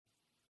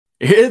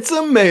It's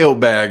a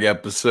mailbag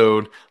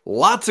episode.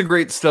 Lots of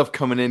great stuff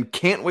coming in.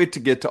 Can't wait to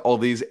get to all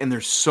these. And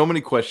there's so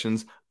many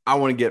questions. I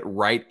want to get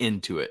right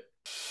into it.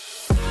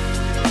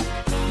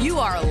 You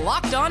are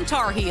Locked On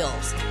Tar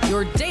Heels,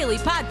 your daily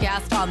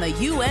podcast on the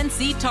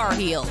UNC Tar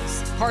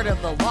Heels. Part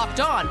of the Locked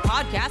On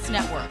Podcast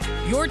Network,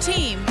 your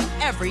team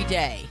every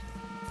day.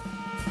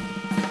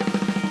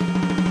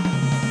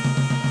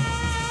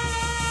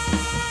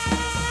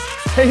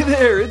 Hey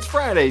there, it's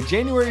Friday,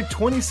 January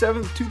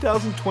 27th,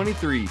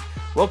 2023.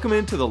 Welcome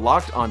into the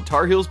Locked On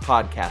Tar Heels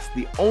podcast,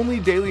 the only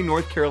daily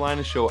North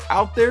Carolina show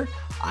out there.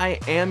 I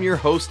am your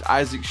host,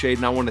 Isaac Shade,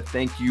 and I want to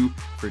thank you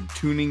for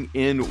tuning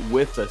in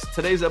with us.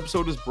 Today's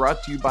episode is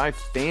brought to you by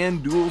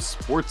FanDuel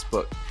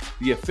Sportsbook,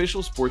 the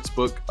official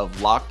sportsbook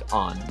of Locked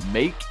On.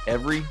 Make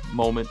every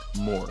moment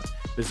more.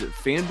 Visit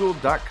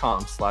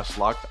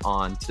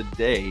FanDuel.com/LockedOn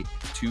today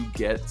to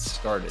get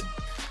started.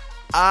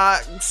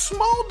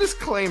 Small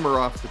disclaimer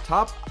off the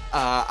top.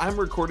 I'm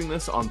recording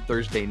this on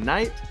Thursday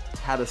night.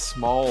 Had a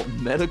small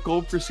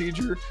medical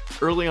procedure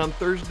early on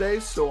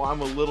Thursday, so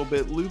I'm a little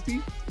bit loopy,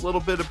 a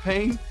little bit of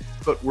pain,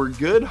 but we're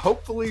good.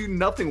 Hopefully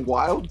nothing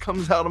wild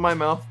comes out of my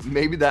mouth.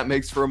 Maybe that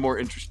makes for a more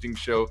interesting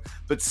show,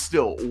 but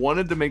still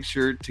wanted to make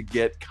sure to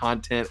get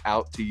content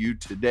out to you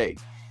today.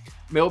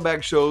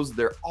 Mailbag shows,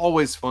 they're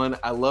always fun.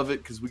 I love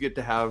it because we get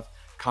to have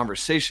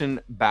conversation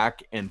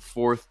back and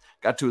forth.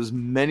 Got to as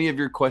many of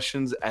your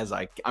questions as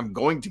I'm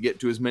going to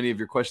get to as many of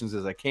your questions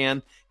as I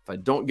can. If I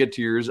don't get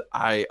to yours,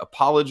 I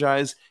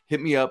apologize.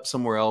 Hit me up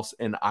somewhere else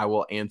and I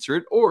will answer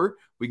it, or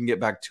we can get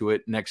back to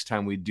it next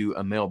time we do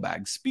a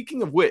mailbag.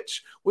 Speaking of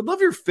which, would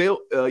love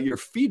your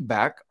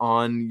feedback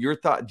on your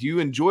thought. Do you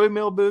enjoy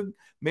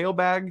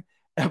mailbag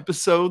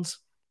episodes?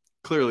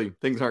 Clearly,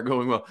 things aren't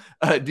going well.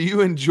 Do you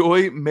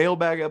enjoy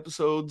mailbag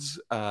episodes,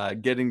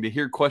 getting to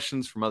hear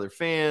questions from other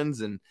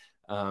fans and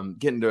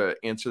getting to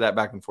answer that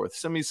back and forth?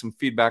 Send me some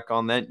feedback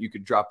on that. You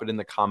could drop it in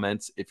the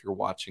comments if you're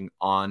watching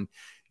on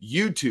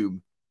YouTube.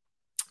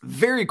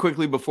 Very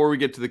quickly before we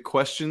get to the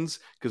questions,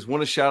 because I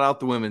want to shout out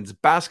the women's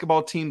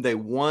basketball team. They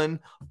won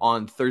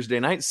on Thursday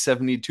night,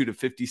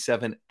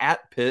 72-57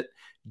 at Pitt.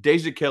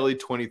 Deja Kelly,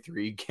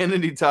 23.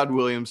 Kennedy Todd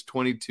Williams,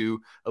 22.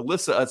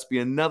 Alyssa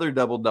Utsby, another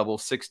double-double,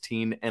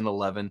 16 and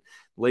 11.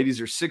 Ladies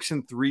are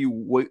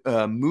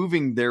 6-3,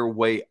 moving their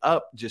way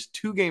up, just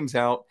 2 games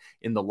out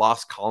in the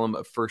loss column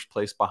of first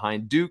place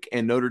behind Duke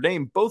and Notre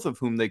Dame, both of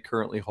whom they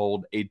currently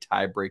hold a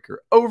tiebreaker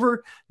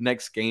over.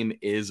 Next game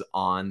is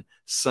on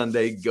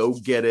Sunday. Go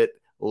get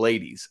it,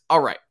 ladies.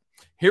 All right,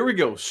 here we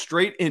go,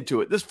 straight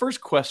into it. This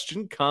first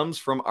question comes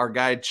from our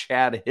guy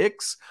Chad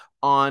Hicks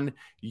on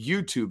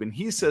YouTube, and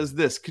he says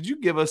this: could you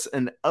give us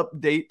an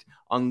update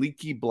on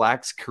Leaky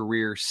Black's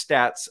career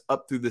stats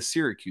up through the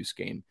Syracuse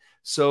game?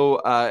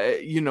 So,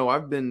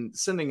 I've been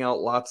sending out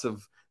lots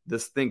of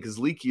this thing because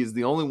Leaky is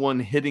the only one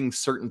hitting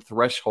certain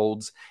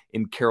thresholds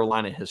in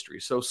Carolina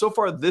history. So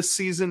far this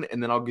season,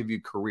 and then I'll give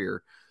you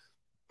career.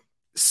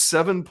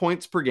 7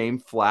 points per game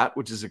flat,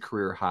 which is a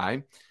career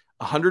high.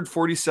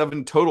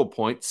 147 total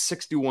points,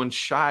 61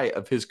 shy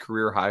of his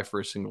career high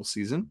for a single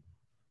season.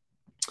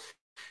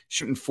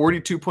 Shooting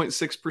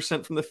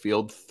 42.6% from the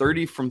field,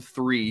 30 from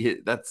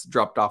three. That's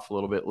dropped off a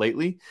little bit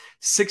lately.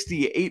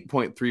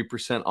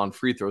 68.3% on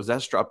free throws.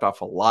 That's dropped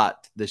off a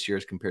lot this year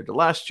as compared to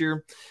last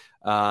year.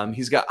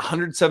 He's got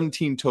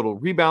 117 total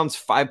rebounds,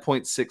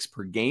 5.6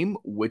 per game,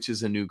 which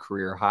is a new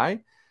career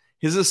high.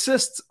 His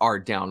assists are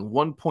down,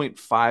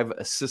 1.5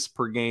 assists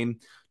per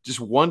game,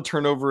 just 1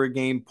 turnover a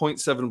game,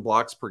 0.7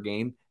 blocks per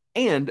game,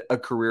 and a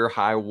career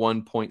high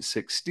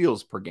 1.6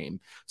 steals per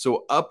game.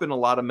 So up in a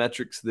lot of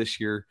metrics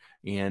this year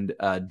and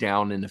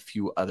down in a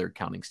few other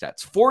counting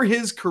stats. For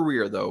his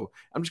career, though,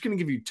 I'm just going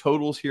to give you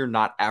totals here,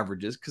 not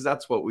averages, because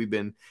that's what we've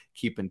been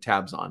keeping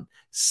tabs on.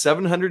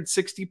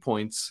 760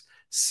 points,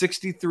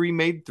 63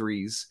 made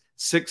threes,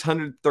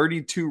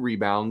 632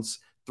 rebounds,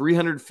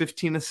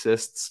 315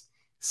 assists,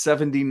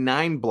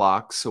 79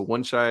 blocks, so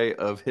one shy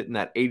of hitting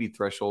that 80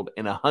 threshold,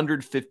 and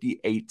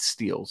 158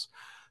 steals.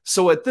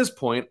 So at this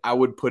point, I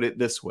would put it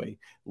this way.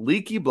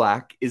 Leaky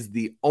Black is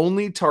the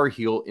only Tar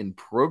Heel in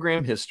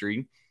program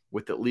history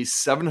with at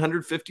least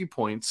 750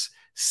 points,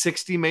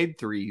 60 made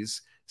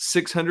threes,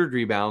 600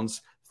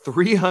 rebounds,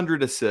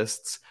 300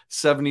 assists,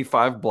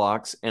 75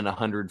 blocks, and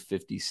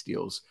 150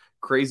 steals.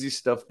 Crazy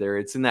stuff there.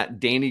 It's in that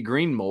Danny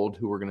Green mold,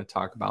 who we're going to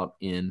talk about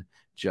in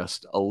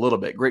just a little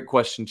bit. Great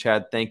question,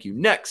 Chad. Thank you.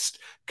 Next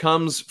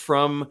comes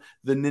from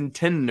the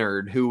Nintendo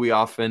nerd, who we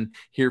often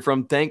hear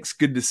from. Thanks.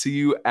 Good to see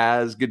you.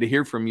 Good to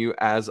hear from you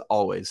as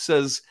always.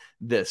 Says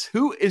this: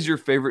 who is your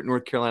favorite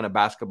North Carolina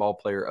basketball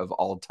player of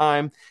all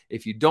time?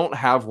 If you don't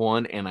have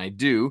one, and I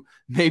do,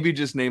 maybe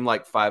just name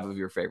like 5 of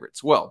your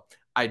favorites. Well,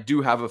 I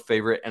do have a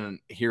favorite, and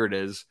here it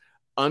is.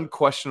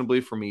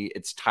 Unquestionably for me,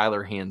 it's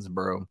Tyler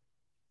Hansbrough.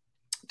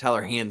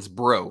 Tyler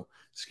Hansbrough.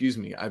 Excuse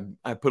me.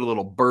 I put a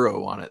little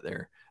burrow on it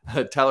there.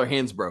 Tyler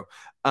Hansbrough.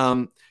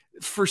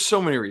 For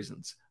so many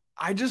reasons.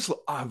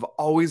 I've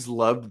always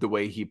loved the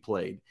way he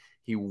played.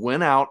 He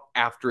went out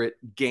after it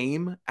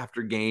game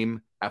after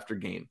game after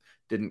game.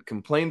 didn't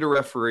complain to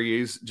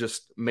referees,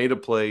 just made a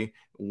play,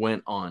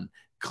 went on.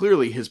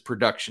 Clearly his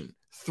production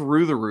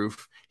through the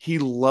roof. He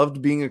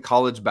loved being a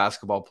college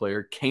basketball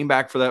player, came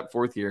back for that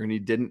fourth year, and he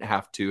didn't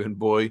have to. And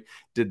boy,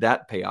 did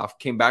that pay off.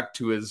 Came back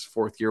to his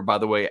fourth year, by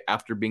the way,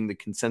 after being the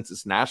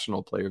consensus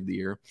national player of the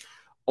year.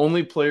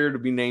 Only player to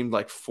be named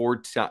like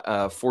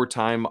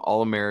four-time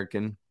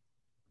All-American.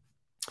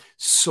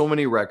 So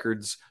many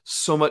records,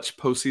 so much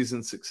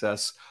postseason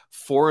success,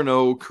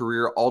 4-0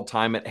 career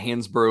all-time at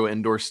Hansborough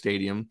Indoor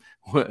Stadium.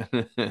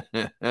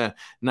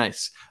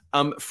 Nice.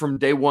 From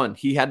day one,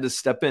 he had to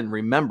step in.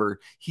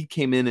 Remember, he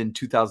came in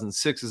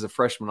 2006 as a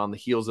freshman on the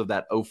heels of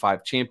that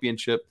 2005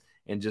 championship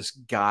and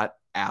just got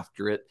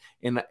after it.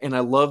 And I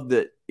love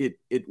that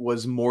it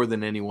was more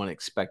than anyone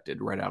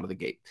expected right out of the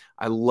gate.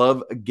 I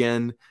love,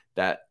 again,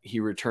 that he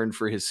returned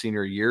for his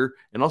senior year.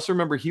 And also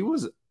remember, he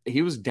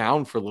was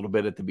down for a little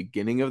bit at the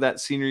beginning of that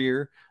senior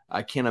year.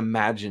 I can't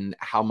imagine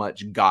how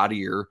much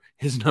gaudier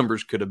his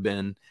numbers could have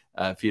been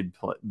if he had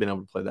been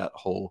able to play that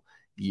whole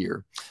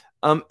year.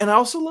 And I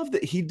also love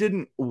that he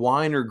didn't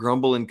whine or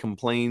grumble and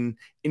complain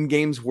in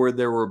games where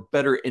there were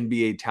better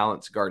NBA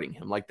talents guarding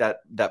him, like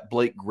that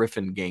Blake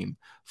Griffin game,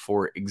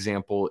 for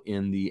example,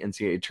 in the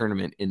NCAA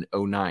tournament in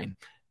 2009.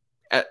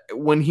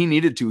 When he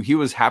needed to, he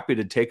was happy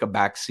to take a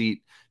back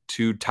seat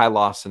to Ty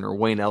Lawson or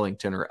Wayne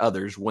Ellington or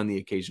others when the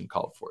occasion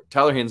called for it.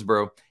 Tyler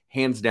Hansborough,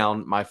 hands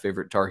down, my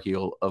favorite Tar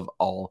Heel of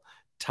all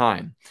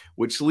time,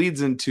 which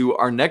leads into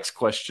our next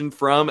question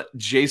from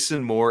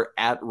Jason Moore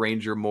at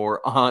Ranger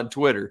Moore on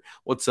Twitter.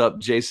 What's up,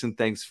 Jason?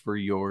 Thanks for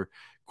your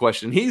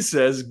question. He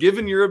says,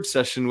 given your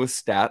obsession with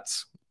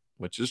stats,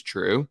 which is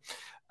true,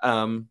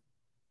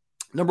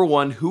 number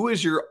one, who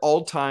is your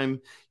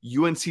all-time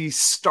UNC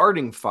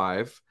starting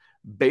five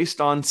based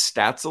on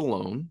stats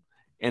alone?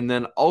 And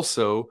then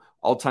also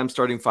all-time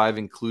starting five,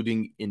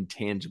 including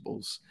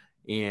intangibles.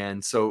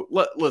 And so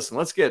listen,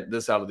 let's get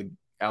this out of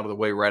the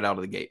way right out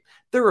of the gate.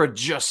 There are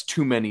just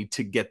too many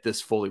to get this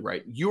fully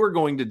right. You are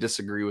going to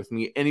disagree with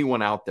me,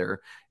 anyone out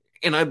there.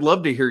 And I'd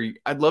love to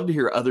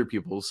hear other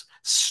people's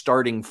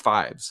starting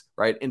fives,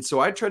 right? And so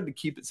I tried to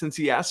keep it, since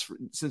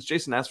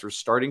Jason asked for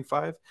starting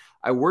five,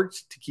 I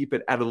worked to keep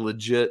it at a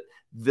legit,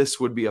 this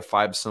would be a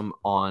five-some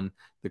on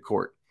the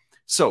court.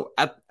 So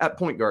at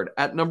point guard,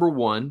 at number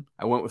one,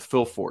 I went with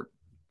Phil Ford,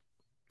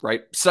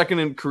 right? Second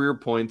in career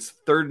points,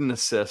 third in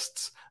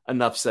assists.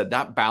 Enough said.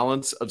 That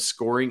balance of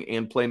scoring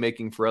and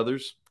playmaking for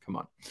others, come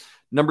on.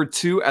 Number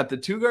two, at the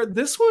two guard,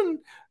 this one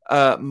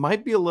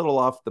might be a little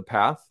off the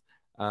path.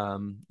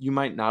 You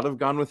might not have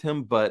gone with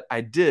him, but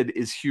I did,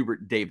 is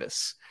Hubert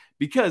Davis,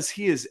 because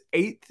he is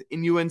 8th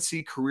in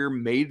UNC career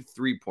made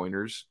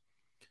three-pointers,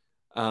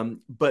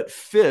 but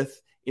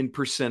 5th in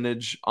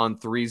percentage on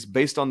threes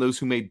based on those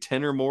who made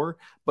 10 or more,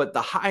 but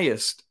the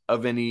highest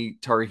of any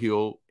Tar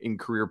Heel in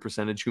career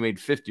percentage who made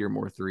 50 or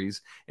more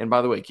threes. And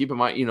by the way, keep in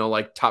mind,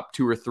 like top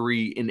 2 or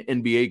 3 in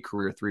NBA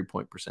career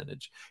 3-point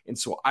percentage. And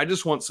so I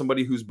just want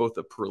somebody who's both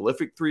a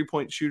prolific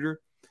 3-point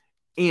shooter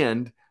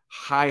and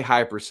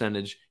high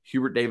percentage.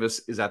 Hubert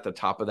Davis is at the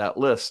top of that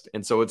list.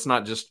 And so it's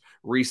not just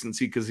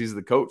recency because he's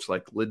the coach,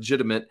 like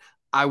legitimate.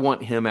 I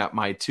want him at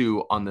my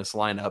 2 on this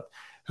lineup.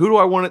 Who do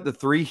I want at the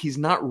 3? He's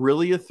not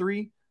really a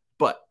 3,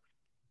 but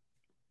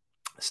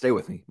stay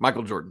with me.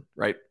 Michael Jordan,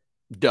 right?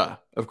 Duh,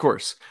 of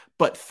course.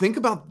 But think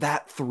about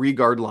that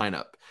 3-guard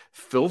lineup.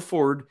 Phil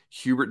Ford,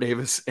 Hubert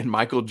Davis, and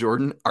Michael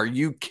Jordan. Are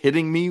you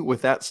kidding me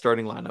with that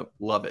starting lineup?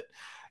 Love it.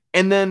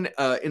 And then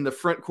in the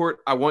front court,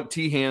 I want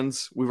T.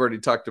 Hands. We've already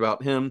talked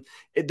about him.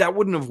 That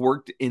wouldn't have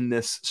worked in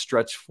this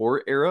stretch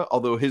 4 era,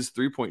 although his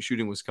 3-point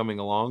shooting was coming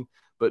along.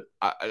 But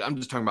I'm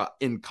just talking about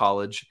in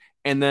college.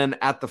 And then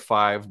at the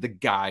 5, the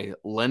guy,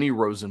 Lenny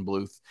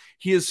Rosenbluth.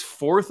 He is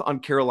 4th on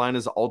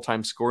Carolina's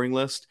all-time scoring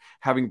list,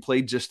 having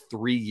played just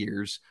 3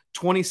 years,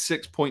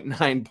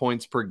 26.9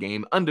 points per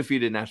game,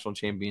 undefeated national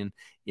champion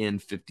in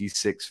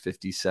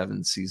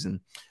 56-57 season.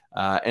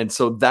 And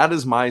so that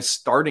is my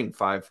starting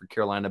 5 for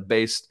Carolina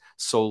based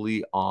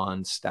solely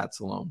on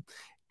stats alone.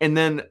 And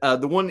then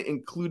the one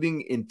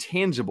including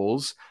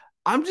intangibles,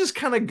 I'm just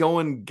kind of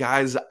going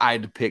guys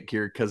I'd pick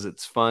here because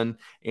it's fun.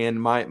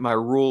 And my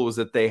rule was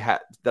that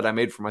that I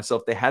made for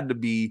myself, they had to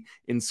be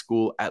in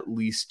school at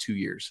least 2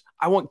 years.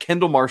 I want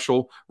Kendall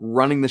Marshall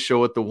running the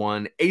show at the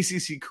 1,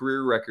 ACC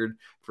career record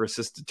for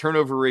assist to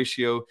turnover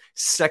ratio,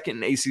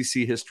 2nd in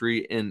ACC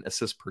history in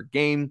assists per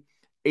game,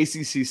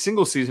 ACC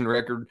single season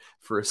record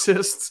for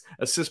assists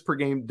per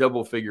game,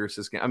 double figure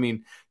assist game. I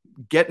mean,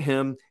 get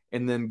him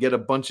and then get a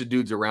bunch of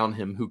dudes around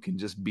him who can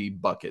just be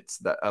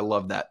buckets. I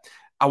love that.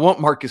 I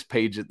want Marcus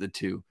Page at the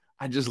 2.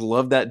 I just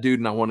love that dude,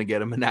 and I want to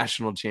get him a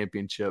national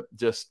championship.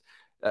 Just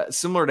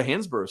similar to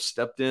Hansborough,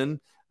 stepped in,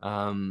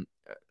 kind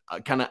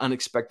of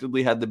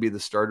unexpectedly, had to be the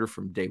starter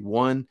from day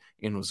one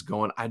and was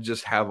going. I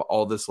just have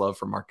all this love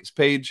for Marcus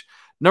Page.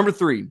 Number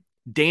 3,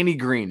 Danny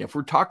Green. If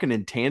we're talking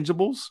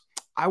intangibles,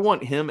 I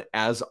want him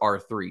as our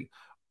 3.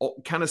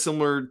 Kind of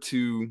similar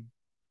to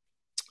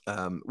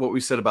what we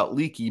said about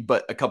Leaky,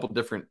 but a couple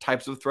different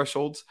types of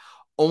thresholds.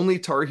 Only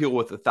Tar Heel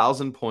with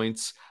 1,000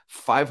 points,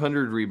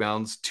 500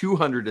 rebounds,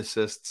 200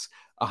 assists,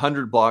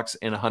 100 blocks,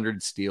 and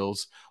 100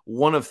 steals.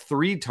 One of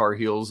 3 Tar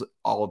Heels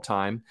all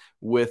time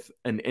with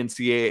an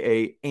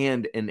NCAA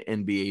and an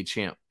NBA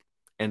champ.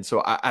 And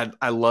so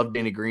I love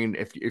Danny Green.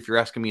 If you're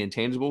asking me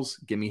intangibles,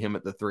 give me him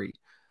at the 3.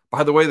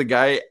 By the way, the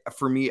guy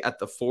for me at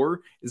the 4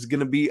 is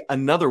going to be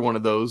another one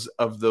of those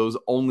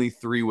only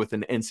 3 with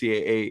an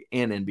NCAA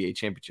and NBA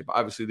championship.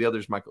 Obviously, the other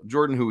is Michael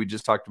Jordan, who we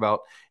just talked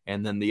about.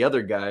 And then the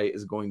other guy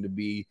is going to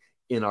be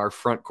in our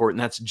front court, and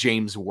that's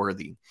James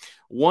Worthy.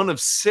 One of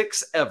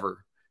 6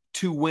 ever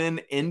to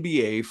win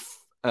NBA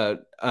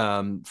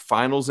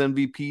Finals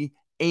MVP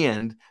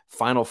and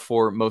Final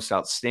Four Most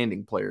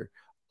Outstanding Player.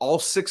 All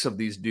 6 of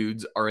these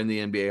dudes are in the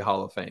NBA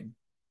Hall of Fame.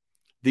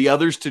 The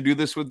others to do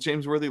this with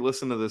James Worthy,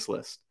 listen to this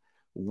list.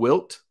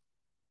 Wilt,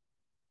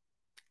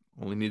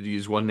 only need to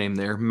use one name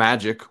there.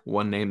 Magic,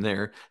 one name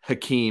there.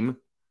 Hakeem,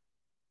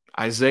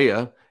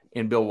 Isaiah,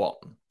 and Bill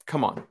Walton.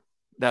 Come on.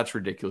 That's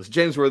ridiculous.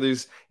 James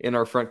Worthy's in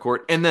our front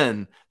court. And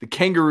then the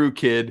Kangaroo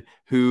Kid,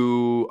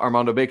 who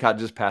Armando Bacot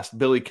just passed,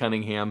 Billy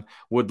Cunningham,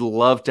 would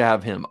love to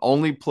have him.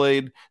 Only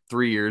played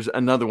 3 years.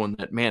 Another one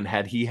that, man,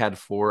 had he had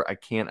 4, I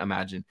can't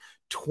imagine.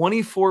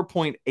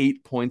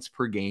 24.8 points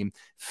per game,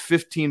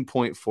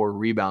 15.4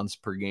 rebounds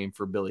per game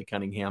for Billy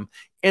Cunningham.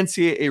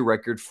 NCAA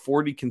record,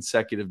 40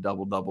 consecutive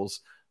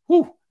double-doubles.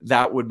 Whew,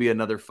 that would be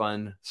another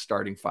fun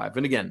starting 5.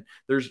 And again,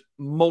 there's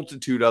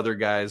multitude other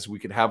guys we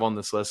could have on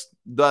this list.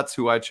 That's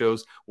who I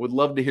chose. Would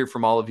love to hear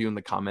from all of you in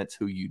the comments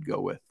who you'd go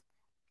with.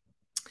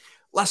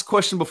 Last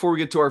question before we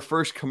get to our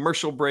first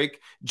commercial break.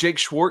 Jake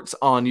Schwartz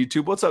on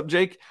YouTube. What's up,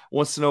 Jake?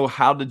 Wants to know,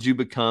 how did you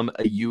become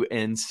a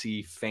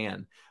UNC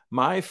fan?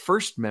 My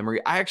first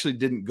memory, I actually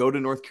didn't go to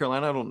North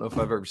Carolina. I don't know if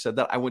I've ever said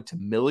that. I went to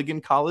Milligan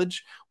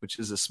College, which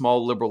is a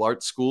small liberal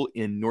arts school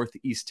in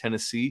Northeast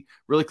Tennessee.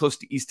 Really close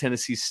to East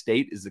Tennessee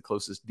State is the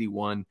closest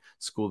D1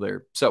 school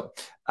there. So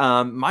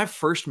my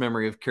first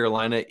memory of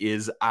Carolina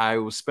is I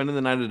was spending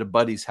the night at a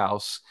buddy's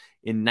house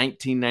in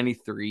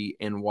 1993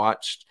 and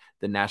watched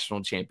the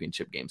national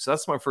championship game. So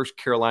that's my first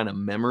Carolina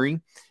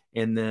memory.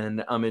 And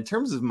then in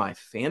terms of my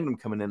fandom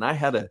coming in, I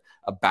had a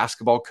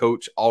basketball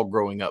coach all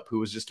growing up who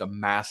was just a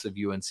massive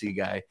UNC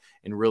guy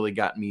and really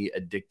got me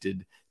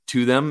addicted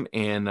to them.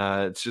 And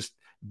it's just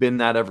been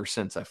that ever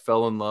since. I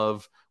fell in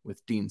love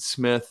with Dean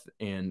Smith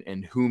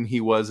and whom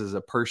he was as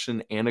a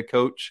person and a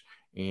coach.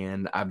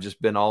 And I've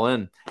just been all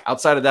in.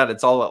 Outside of that,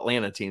 it's all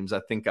Atlanta teams.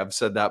 I think I've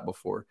said that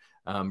before.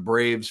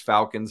 Braves,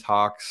 Falcons,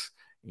 Hawks,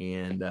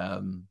 and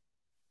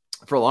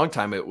for a long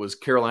time, it was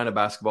Carolina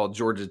basketball,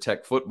 Georgia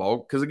Tech football.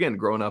 Because again,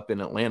 growing up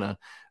in Atlanta,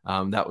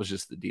 that was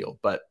just the deal.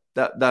 But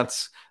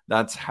that's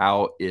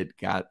how it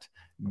got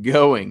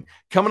going.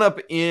 Coming up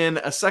in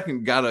a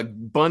second, got a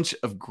bunch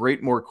of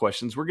great more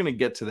questions. We're going to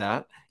get to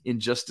that in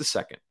just a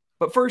second.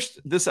 But first,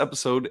 this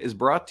episode is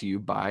brought to you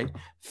by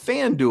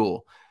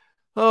FanDuel.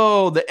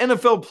 Oh, the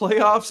NFL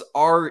playoffs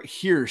are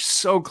here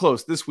so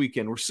close this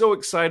weekend. We're so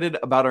excited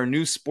about our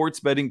new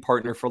sports betting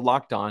partner for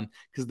Locked On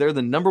because they're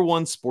the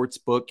 #1 sports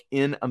book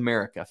in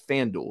America,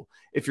 FanDuel.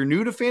 If you're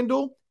new to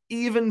FanDuel,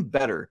 even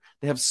better.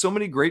 They have so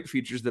many great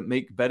features that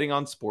make betting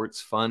on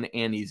sports fun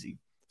and easy.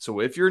 So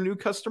if you're a new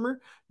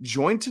customer,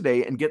 join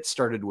today and get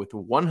started with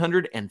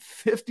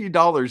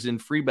 $150 in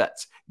free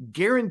bets,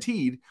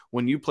 guaranteed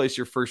when you place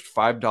your first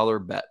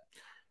 $5 bet.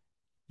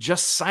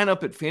 Just sign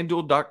up at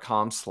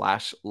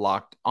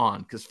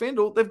FanDuel.com/locked-on because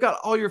FanDuel, they've got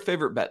all your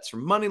favorite bets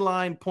from money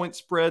line, point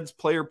spreads,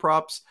 player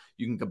props.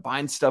 You can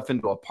combine stuff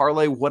into a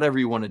parlay, whatever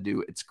you want to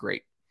do. It's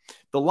great.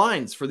 The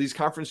lines for these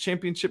conference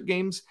championship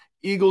games,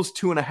 Eagles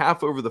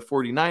 2.5 over the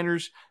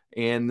 49ers,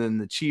 and then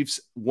the Chiefs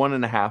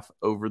 1.5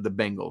 over the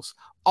Bengals.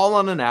 All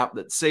on an app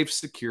that's safe,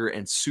 secure,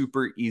 and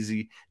super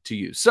easy to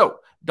use. So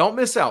don't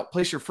miss out.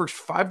 Place your first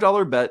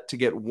 $5 bet to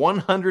get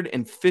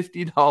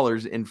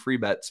 $150 in free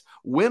bets,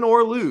 win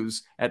or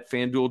lose, at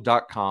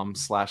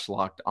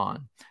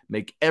FanDuel.com/locked-on.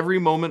 Make every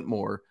moment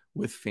more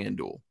with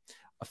FanDuel,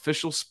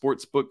 official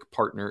sportsbook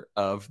partner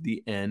of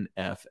the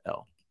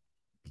NFL.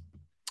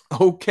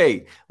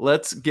 Okay,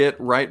 let's get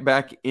right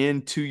back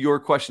into your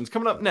questions.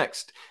 Coming up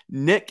next,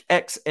 Nick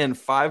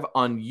XN5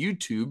 on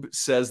YouTube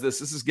says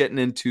this is getting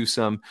into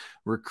some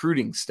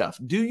recruiting stuff.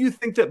 Do you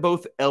think that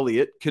both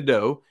Elliot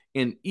Cadeau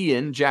and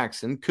Ian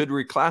Jackson could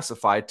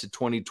reclassify to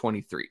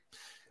 2023?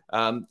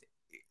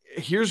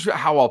 Here's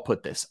how I'll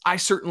put this. I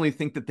certainly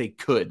think that they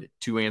could,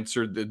 to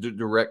answer the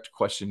direct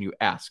question you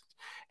asked.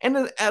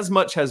 And as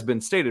much has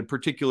been stated,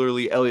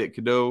 particularly Elliot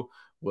Cadeau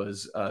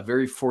was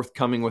very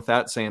forthcoming with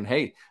that, saying,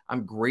 hey,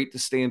 I'm great to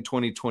stay in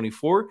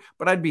 2024,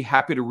 but I'd be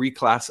happy to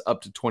reclass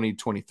up to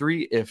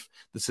 2023 if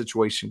the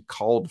situation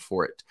called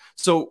for it.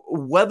 So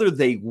whether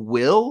they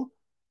will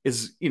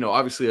is,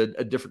 obviously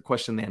a different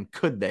question than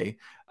could they.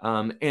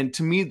 And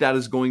to me, that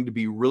is going to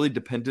be really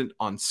dependent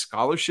on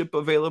scholarship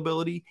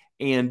availability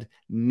and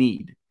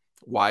need.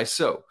 Why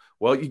so?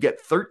 Well, you get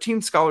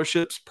 13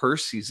 scholarships per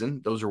season.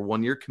 Those are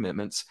one-year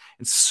commitments.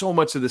 And so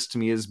much of this to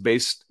me is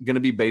going to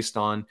be based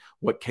on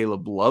what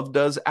Caleb Love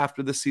does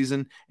after the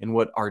season and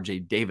what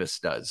RJ Davis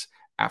does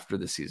after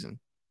the season.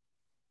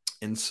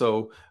 And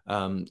so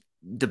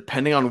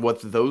depending on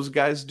what those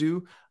guys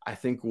do, I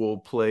think will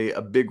play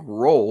a big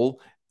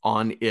role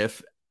on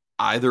if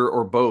either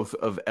or both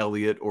of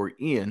Elliott or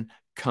Ian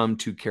come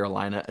to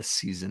Carolina a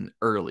season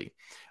early.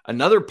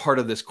 Another part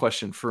of this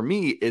question for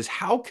me is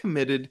how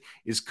committed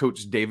is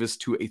Coach Davis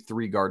to a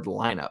 3-guard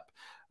lineup?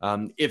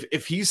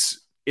 If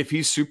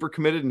he's super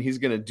committed and he's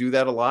going to do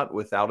that a lot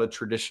without a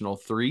traditional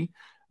 3,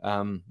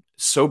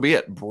 so be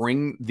it.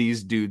 Bring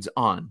these dudes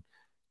on.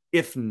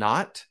 If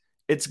not,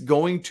 it's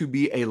going to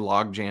be a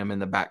logjam in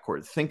the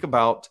backcourt. Think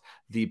about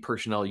the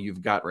personnel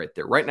you've got right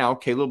there. Right now,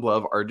 Caleb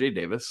Love, RJ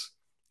Davis,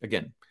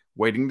 again,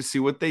 waiting to see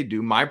what they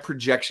do. My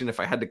projection, if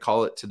I had to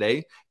call it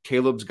today,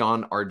 Caleb's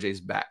gone,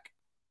 RJ's back.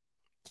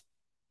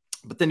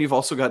 But then you've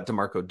also got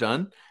DeMarco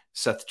Dunn,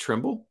 Seth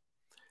Trimble.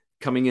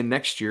 Coming in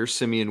next year,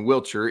 Simeon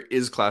Wilcher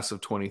is class of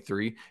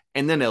 23,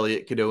 and then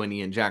Elliott Cadeau and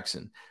Ian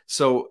Jackson.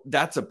 So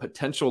that's a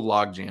potential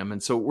logjam.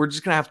 And so we're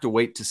just going to have to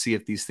wait to see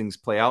if these things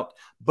play out.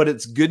 But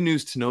it's good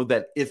news to know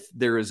that if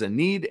there is a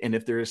need and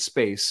if there is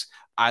space,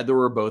 either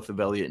or both of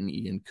Elliott and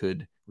Ian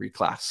could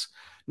reclass.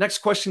 Next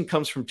question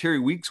comes from Terry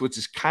Weeks, which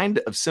is kind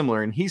of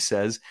similar. And he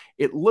says,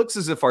 it looks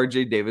as if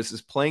RJ Davis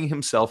is playing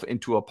himself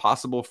into a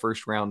possible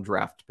first-round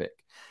draft pick.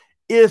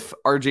 If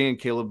RJ and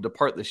Caleb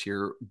depart this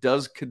year,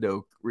 does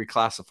Cadeau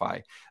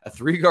reclassify? A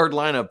 3-guard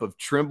lineup of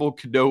Trimble,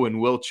 Cadeau, and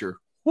Wilcher.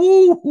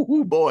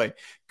 Ooh, boy,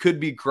 could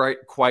be quite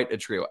a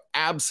trio.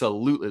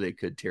 Absolutely, they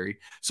could, Terry.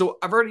 So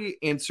I've already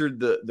answered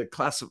the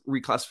class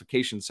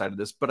reclassification side of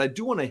this, but I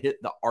do want to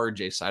hit the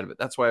RJ side of it.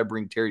 That's why I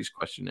bring Terry's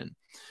question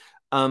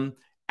in.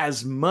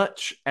 As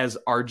much as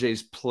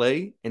RJ's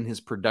play and his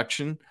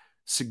production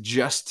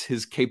suggests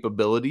his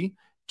capability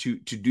to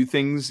do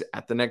things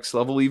at the next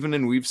level, even,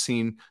 and we've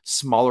seen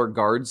smaller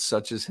guards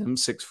such as him,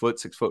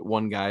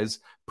 6'1" guys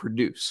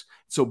produce.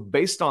 So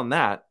based on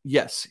that,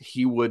 yes,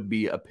 he would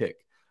be a pick.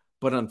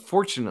 But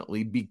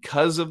unfortunately,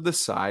 because of the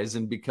size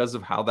and because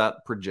of how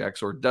that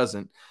projects or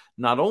doesn't,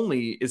 not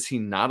only is he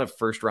not a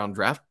first-round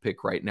draft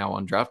pick right now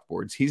on draft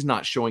boards, he's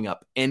not showing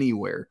up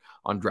anywhere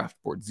on draft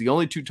boards. The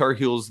only 2 Tar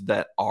Heels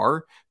that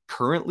are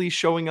currently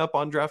showing up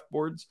on draft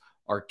boards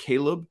are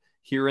Caleb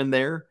here and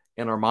there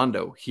and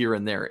Armando here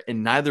and there,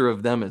 and neither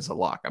of them is a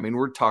lock. I mean,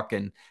 we're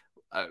talking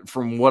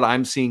from what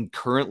I'm seeing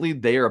currently,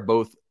 they are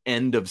both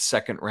end of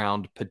second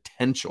round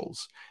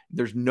potentials.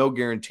 There's no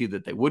guarantee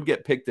that they would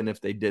get picked, and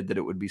if they did, that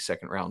it would be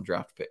second round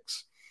draft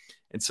picks.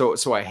 And so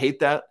I hate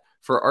that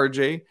for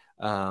RJ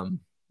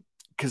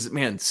because,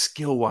 man,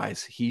 skill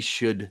wise, he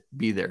should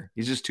be there.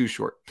 He's just too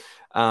short.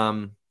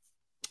 And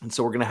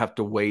so we're going to have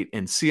to wait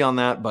and see on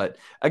that. But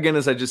again,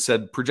 as I just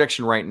said,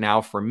 projection right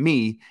now for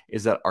me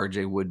is that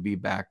RJ would be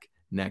back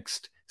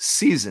next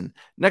season.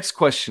 Next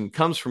question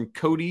comes from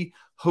Cody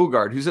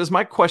Hogard, who says,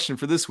 my question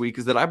for this week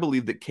is that I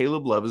believe that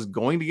Caleb Love is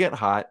going to get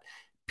hot,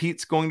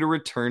 Pete's going to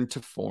return to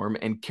form,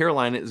 and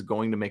Carolina is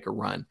going to make a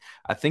run.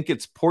 I think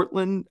it's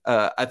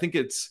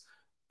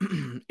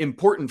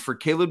important for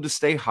Caleb to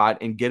stay hot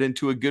and get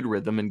into a good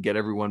rhythm and get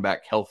everyone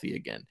back healthy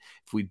again.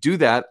 If we do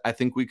that, I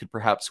think we could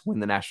perhaps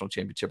win the national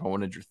championship. I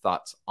wanted your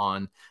thoughts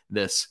on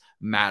this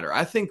matter.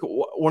 I think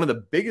one of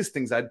the biggest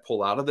things I'd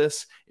pull out of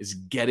this is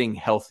getting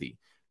healthy.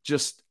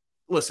 Just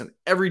listen,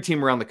 every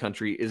team around the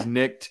country is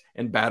nicked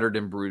and battered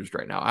and bruised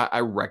right now.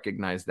 I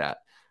recognize that.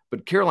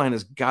 But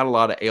Carolina's got a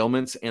lot of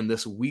ailments, and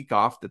this week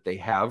off that they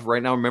have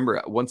right now, remember,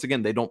 once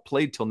again, they don't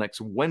play till next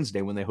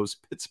Wednesday when they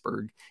host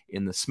Pittsburgh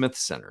in the Smith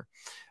Center.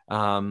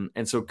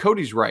 And so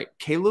Cody's right.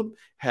 Caleb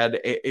had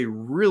a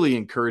really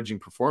encouraging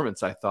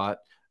performance, I thought,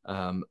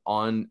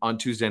 on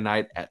Tuesday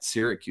night at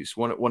Syracuse.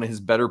 One of his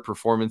better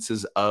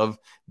performances of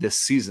this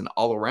season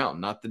all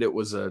around. Not that it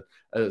was a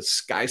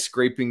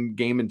skyscraping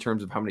game in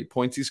terms of how many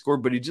points he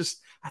scored, but he just,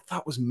 I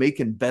thought, was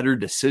making better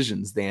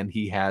decisions than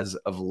he has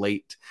of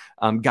late.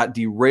 Got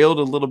derailed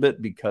a little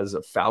bit because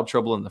of foul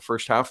trouble in the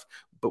first half,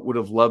 but would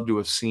have loved to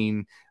have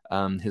seen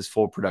his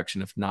full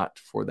production if not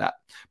for that.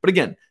 But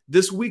again,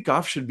 this week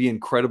off should be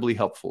incredibly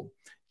helpful.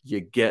 You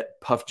get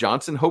Puff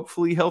Johnson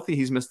hopefully healthy.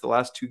 He's missed the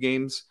last 2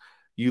 games.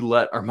 You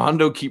let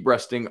Armando keep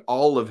resting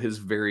all of his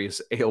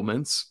various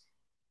ailments.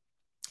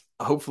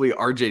 Hopefully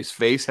RJ's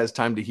face has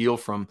time to heal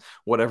from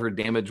whatever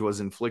damage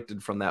was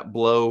inflicted from that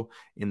blow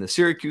in the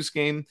Syracuse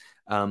game.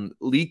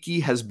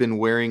 Leaky has been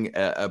wearing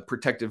a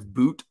protective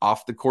boot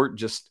off the court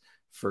just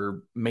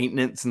for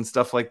maintenance and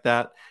stuff like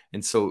that.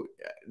 And so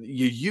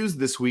you use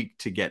this week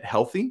to get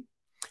healthy.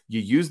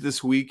 You use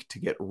this week to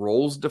get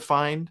roles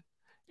defined.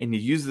 And you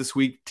use this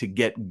week to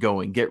get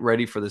going, get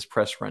ready for this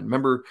press run.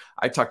 Remember,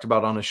 I talked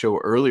about on a show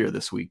earlier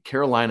this week,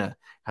 Carolina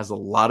has a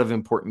lot of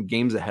important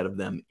games ahead of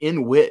them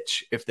in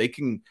which, if they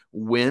can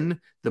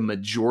win the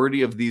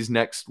majority of these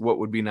next, what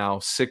would be now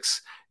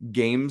 6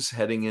 games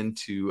heading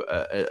into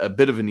a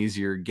bit of an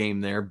easier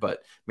game there. But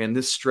man,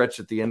 this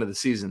stretch at the end of the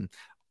season,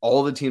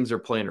 all the teams they're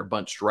playing are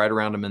bunched right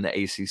around them in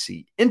the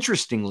ACC.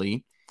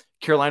 Interestingly,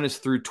 Carolina's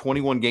through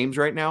 21 games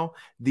right now,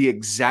 the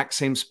exact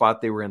same spot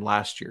they were in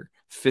last year.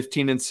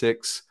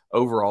 15-6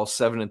 overall,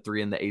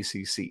 7-3 in the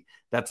ACC.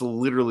 That's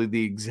literally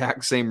the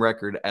exact same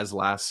record as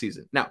last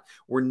season. Now,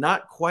 we're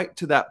not quite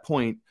to that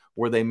point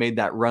where they made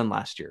that run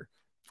last year.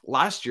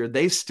 last year,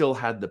 they still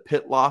had the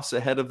Pitt loss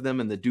ahead of them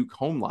and the Duke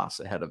home loss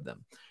ahead of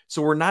them.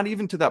 So we're not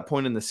even to that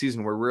point in the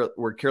season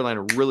where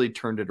Carolina really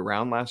turned it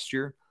around last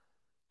year.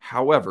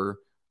 However,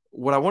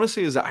 what I want to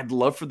say is that I'd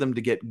love for them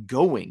to get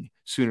going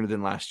sooner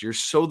than last year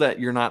so that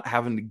you're not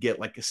having to get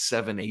like a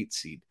 7-8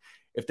 seed.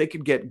 If they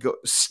could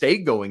stay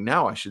going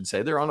now, I should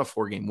say, they're on a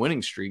 4-game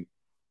winning streak,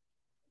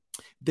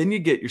 then you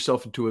get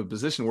yourself into a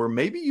position where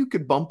maybe you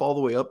could bump all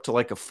the way up to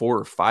like a 4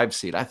 or 5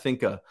 seed. I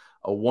think a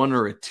 1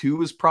 or a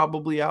 2 is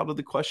probably out of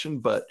the question,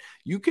 but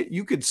you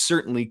could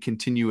certainly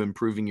continue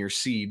improving your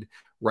seed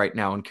right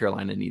now, and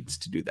Carolina needs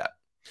to do that.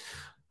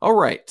 All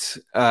right,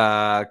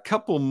 a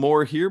couple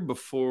more here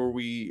before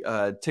we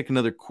take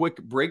another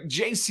quick break.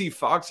 JC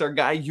Fox, our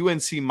guy,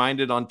 UNC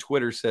Minded on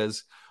Twitter,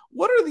 says,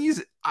 what are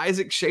these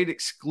Isaac Shade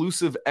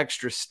exclusive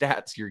extra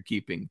stats you're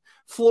keeping?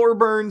 Floor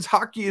burns,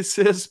 hockey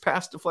assists,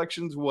 pass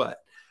deflections, what?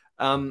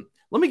 Let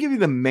me give you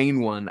the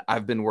main one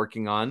I've been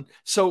working on.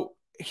 So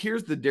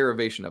here's the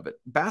derivation of it.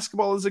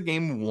 Basketball is a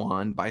game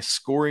won by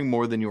scoring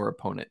more than your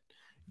opponent.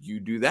 You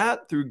do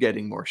that through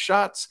getting more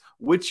shots,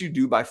 which you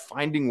do by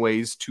finding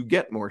ways to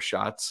get more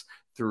shots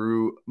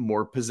through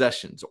more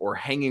possessions or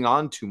hanging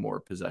on to more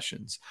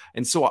possessions.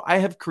 And so I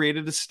have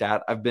created a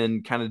stat I've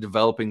been kind of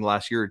developing the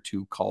last year or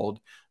two called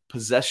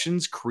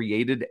possessions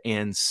created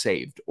and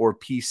saved, or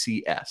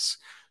PCS.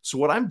 So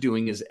what I'm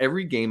doing is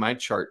every game I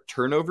chart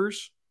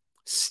turnovers,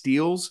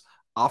 steals,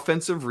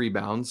 offensive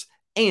rebounds,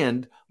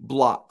 and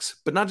blocks,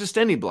 but not just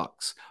any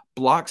blocks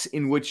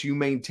in which you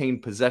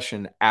maintain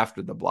possession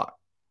after the block.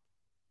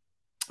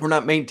 Or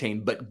not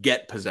maintain, but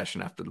get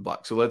possession after the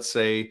block. So let's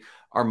say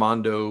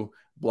Armando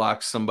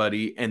blocks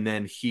somebody and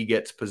then he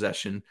gets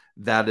possession.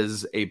 That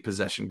is a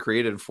possession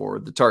created for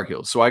the Tar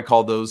Heels. So I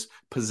call those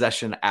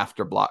possession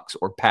after blocks,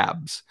 or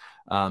PABs.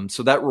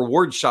 So that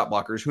rewards shot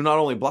blockers who not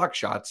only block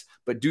shots,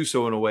 but do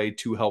so in a way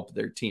to help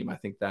their team. I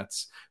think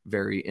that's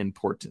very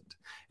important.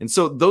 And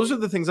so those are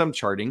the things I'm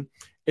charting.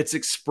 It's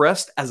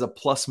expressed as a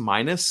plus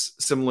minus,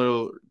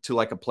 similar to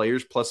like a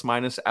player's plus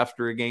minus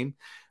after a game.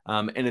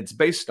 And it's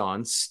based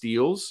on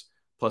steals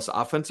plus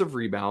offensive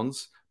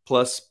rebounds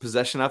plus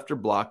possession after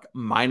block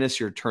minus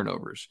your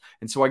turnovers.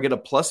 And so I get a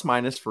plus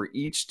minus for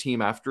each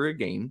team after a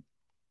game.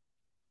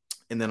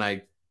 And then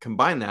I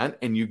combine that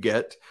and you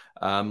get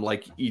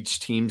like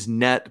each team's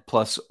net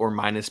plus or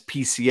minus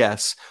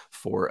PCS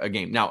for a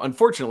game. Now,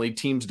 unfortunately,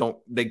 teams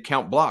they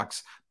count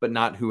blocks, but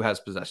not who has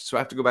possession. So I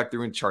have to go back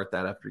through and chart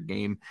that after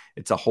game.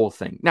 It's a whole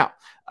thing. Now,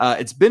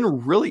 it's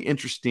been really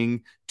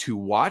interesting to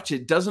watch.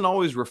 It doesn't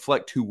always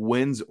reflect who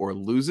wins or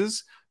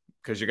loses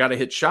because you got to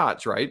hit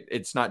shots, right?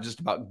 It's not just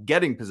about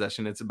getting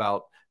possession. It's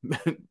about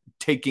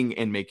taking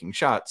and making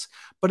shots.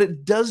 But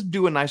it does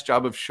do a nice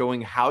job of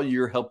showing how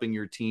you're helping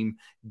your team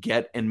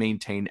get and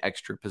maintain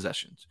extra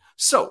possessions.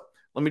 So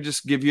let me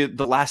just give you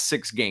the last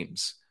 6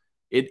 games.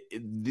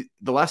 The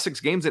last 6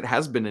 games, it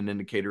has been an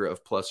indicator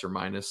of plus or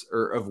minus,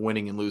 or of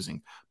winning and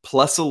losing.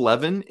 Plus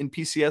 11 in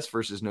PCS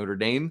versus Notre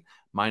Dame,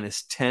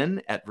 minus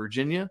 10 at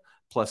Virginia,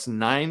 plus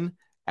 9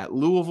 at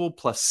Louisville,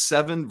 plus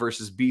 7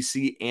 versus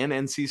BC and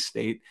NC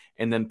State,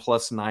 and then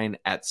plus 9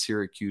 at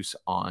Syracuse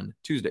on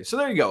Tuesday. So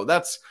there you go.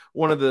 That's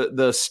one of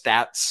the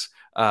stats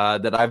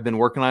that I've been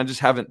working on. I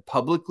just haven't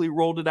publicly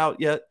rolled it out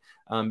yet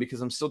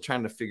because I'm still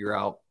trying to figure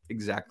out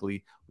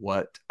exactly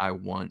what I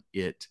want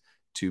it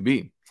to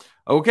be.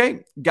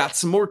 Okay, got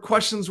some more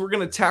questions we're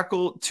going to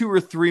tackle, 2 or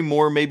 3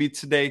 more maybe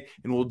today,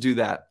 and we'll do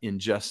that in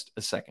just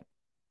a second.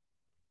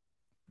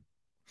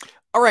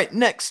 All right,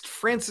 next,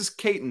 Francis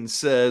Caton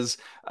says,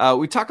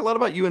 we talk a lot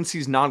about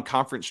UNC's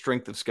non-conference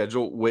strength of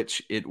schedule,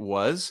 which it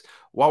was.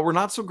 While we're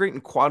not so great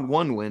in quad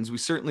 1 wins, we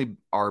certainly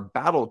are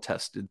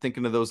battle-tested,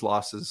 thinking of those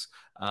losses,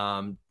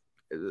 and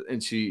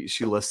she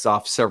lists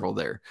off several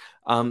there.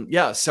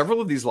 Yeah,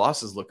 several of these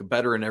losses look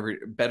better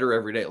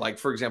every day. Like,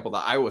 for example, the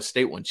Iowa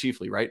State one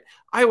chiefly, right?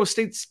 Iowa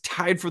State's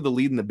tied for the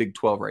lead in the Big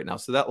 12 right now,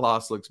 so that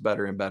loss looks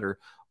better and better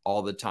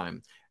all the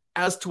time.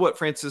 As to what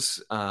Francis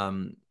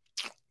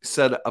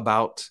said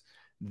about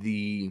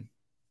the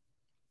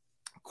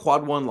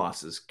quad 1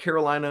 losses,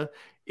 Carolina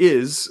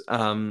is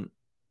 1-6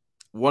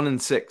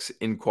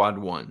 in quad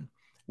 1.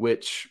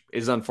 Which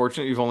is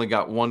unfortunate. You've only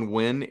got 1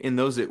 win in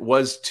those. It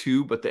was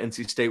 2, but the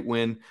NC State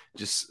win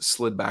just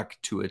slid back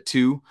to a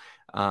 2.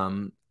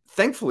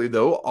 Thankfully,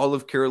 though, all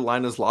of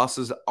Carolina's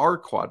losses are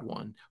quad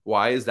 1.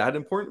 Why is that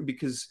important?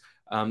 Because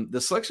the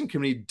selection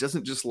committee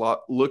doesn't just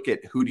look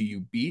at who do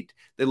you beat.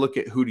 They look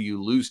at who do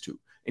you lose to.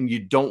 And you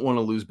don't want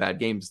to lose bad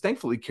games.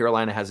 Thankfully,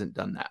 Carolina hasn't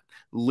done that.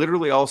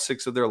 Literally all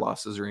 6 of their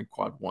losses are in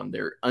quad 1.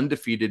 They're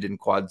undefeated in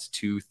quads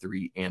 2,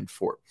 3, and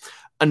 4.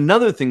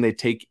 Another thing they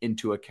take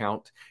into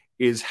account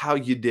is how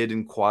you did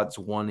in quads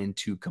 1 and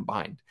 2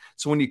 combined.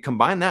 So when you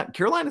combine that,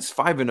 Carolina's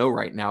 5-0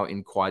 right now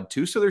in quad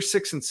 2. So they're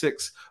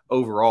 6-6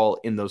 overall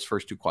in those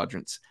first 2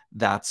 quadrants.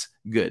 That's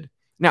good.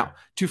 Now,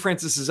 to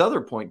Francis's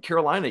other point,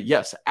 Carolina,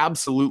 yes,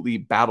 absolutely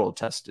battle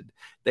tested.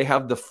 They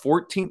have the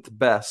 14th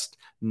best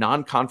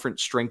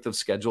non-conference strength of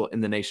schedule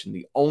in the nation.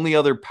 The only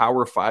other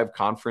Power 5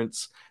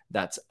 conference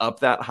that's up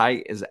that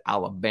high is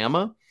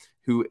Alabama,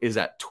 who is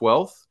at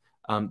 12th.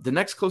 The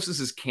next closest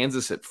is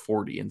Kansas at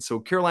 40. And so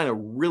Carolina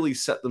really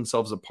set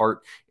themselves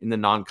apart in the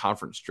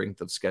non-conference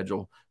strength of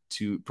schedule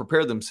to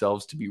prepare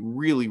themselves to be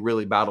really,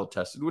 really battle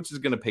tested, which is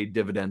going to pay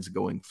dividends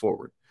going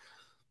forward.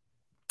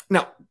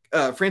 Now,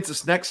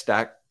 Francis Next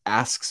Stack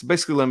asks,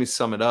 basically, let me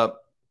sum it up.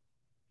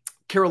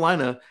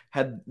 Carolina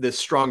had this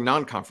strong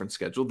non-conference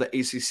schedule. The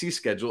ACC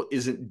schedule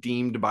isn't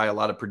deemed by a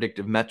lot of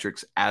predictive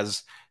metrics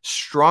as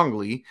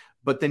strongly,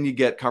 but then you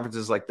get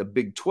conferences like the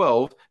Big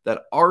 12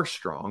 that are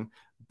strong.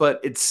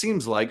 But it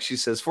seems like, she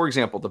says, for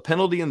example, the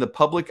penalty in the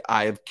public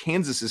eye of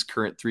Kansas's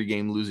current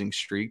 3-game losing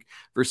streak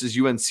versus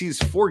UNC's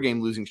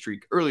 4-game losing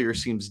streak earlier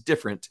seems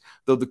different,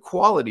 though the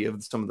quality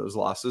of some of those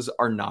losses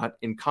are not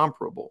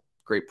incomparable.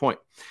 Great point.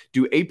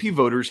 Do AP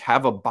voters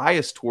have a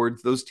bias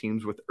towards those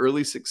teams with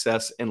early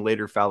success and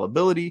later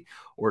fallibility,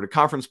 or to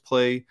conference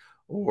play,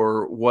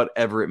 or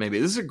whatever it may be?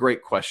 This is a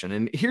great question,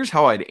 and here's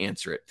how I'd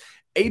answer it.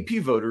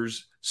 AP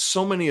voters,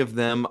 so many of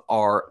them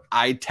are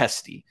eye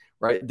testy,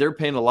 right? They're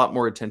paying a lot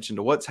more attention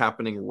to what's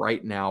happening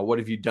right now. What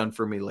have you done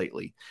for me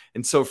lately?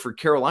 And so for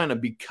Carolina,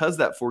 because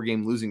that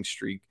 4-game losing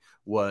streak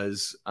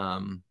was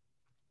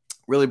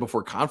really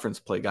before conference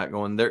play got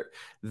going,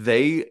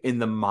 they, in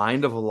the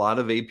mind of a lot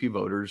of AP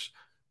voters,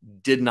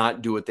 did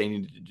not do what they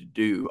needed to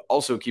do.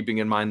 Also keeping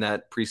in mind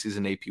that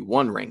preseason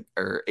AP1 rank,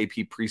 or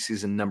AP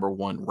preseason number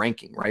 1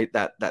 ranking, right?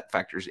 That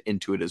factors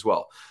into it as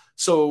well.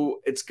 So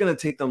it's going to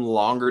take them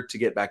longer to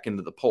get back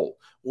into the poll.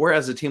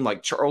 Whereas a team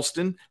like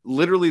Charleston,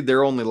 literally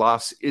their only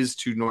loss is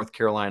to North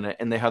Carolina,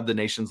 and they have the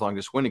nation's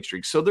longest winning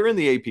streak. So they're in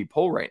the AP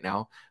poll right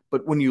now.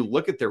 But when you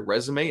look at their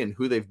resume and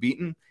who they've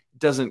beaten, it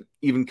doesn't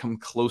even come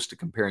close to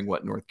comparing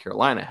what North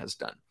Carolina has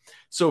done.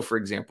 So, for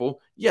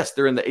example, yes,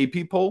 they're in the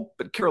AP poll,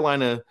 but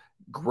Carolina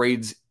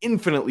grades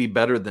infinitely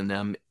better than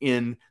them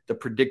in the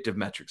predictive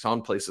metrics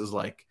on places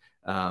like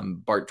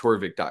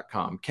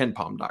BartTorvik.com,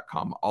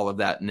 KenPom.com, all of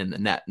that, and in the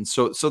net. And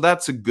so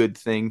that's a good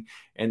thing.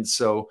 And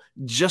so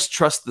just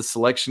trust the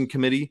selection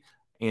committee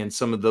and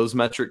some of those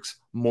metrics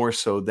more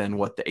so than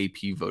what the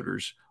AP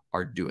voters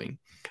are doing.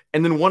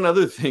 And then one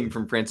other thing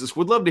from Francis,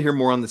 would love to hear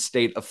more on the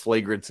state of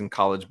flagrants in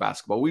college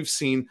basketball. We've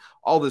seen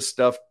all this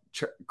stuff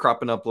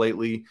cropping up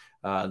lately.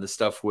 The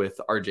stuff with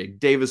RJ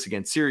Davis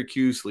against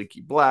Syracuse,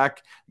 Leaky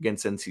Black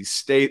against NC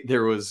State.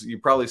 You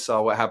probably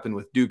saw what happened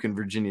with Duke and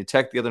Virginia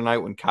Tech the other night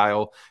when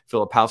Kyle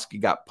Filipowski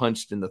got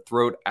punched in the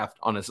throat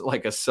on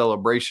a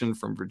celebration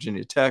from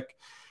Virginia Tech.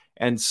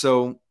 And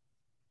so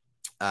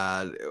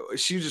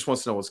she just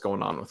wants to know what's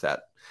going on with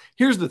that.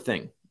 Here's the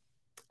thing.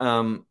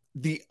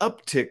 The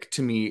uptick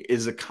to me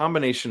is a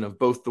combination of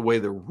both the way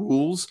the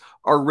rules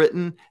are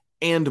written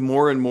and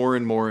more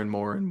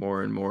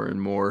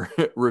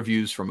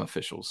reviews from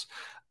officials.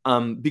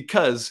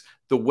 Because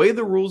the way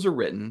the rules are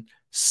written,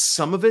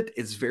 some of it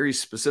is very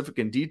specific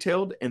and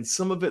detailed, and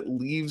some of it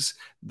leaves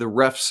the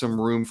refs some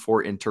room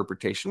for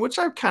interpretation, which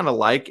I kind of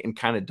like and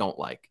kind of don't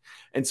like.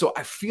 And so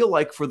I feel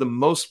like for the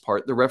most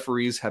part, the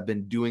referees have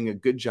been doing a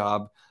good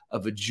job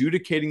of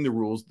adjudicating the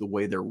rules the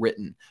way they're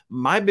written.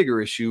 My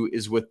bigger issue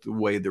is with the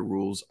way the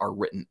rules are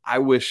written. I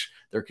wish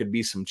there could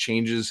be some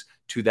changes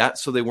to that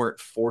so they weren't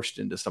forced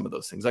into some of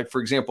those things. Like, for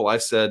example, I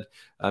said,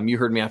 you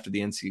heard me after the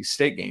NC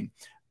State game,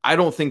 I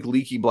don't think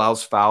Leaky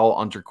Blau's foul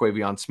on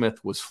Terquavion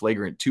Smith was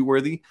flagrant 2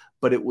 worthy,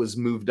 but it was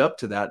moved up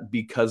to that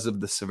because of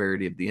the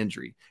severity of the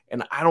injury.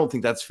 And I don't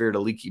think that's fair to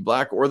Leaky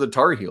Black or the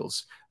Tar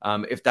Heels.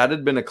 If that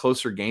had been a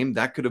closer game,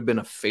 that could have been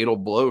a fatal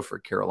blow for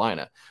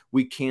Carolina.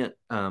 We can't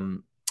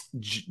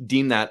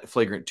deem that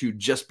flagrant 2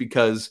 just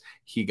because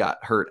he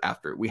got hurt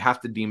after. We have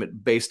to deem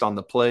it based on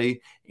the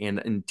play and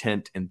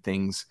intent and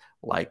things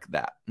like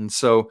that. And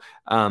so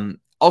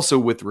also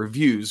with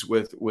reviews,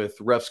 with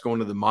refs going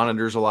to the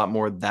monitors a lot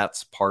more,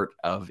 that's part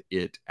of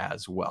it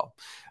as well.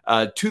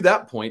 To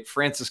that point,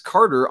 Francis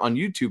Carter on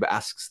YouTube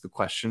asks the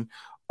question,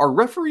 are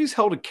referees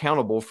held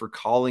accountable for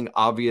calling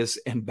obvious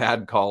and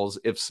bad calls?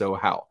 If so,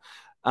 how?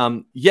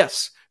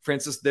 Yes,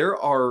 Francis, there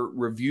are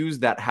reviews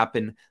that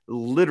happen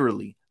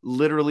literally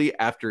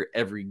after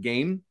every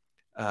game.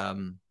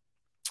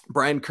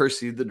 Brian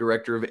Kersey, the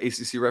director of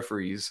ACC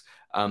referees,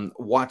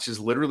 watches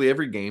literally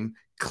every game,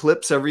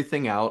 clips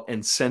everything out,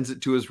 and sends it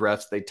to his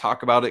refs. They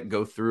talk about it,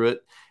 go through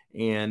it.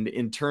 And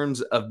in terms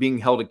of being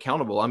held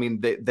accountable, I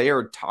mean, they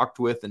are talked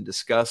with and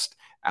discussed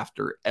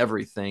after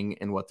everything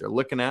and what they're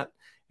looking at.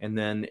 And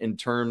then in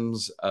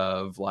terms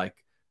of like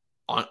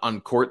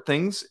on court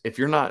things, if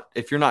you're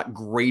not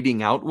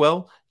grading out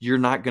well, you're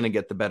not going to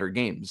get the better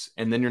games,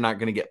 and then you're not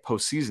going to get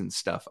postseason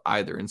stuff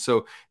either. And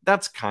so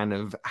that's kind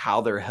of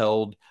how they're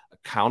held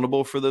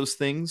accountable for those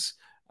things.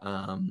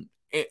 And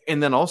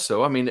then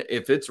also, I mean,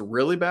 if it's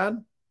really bad,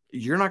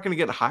 you're not going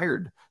to get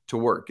hired to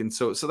work. And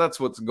so that's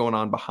what's going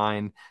on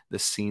behind the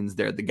scenes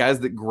there. The guys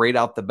that grade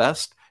out the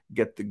best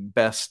get the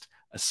best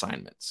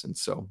assignments. And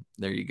so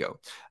there you go.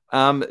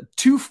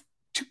 Two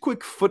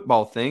quick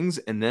football things,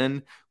 and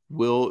then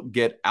will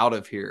get out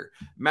of here.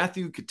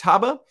 Matthew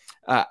Kataba,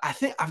 I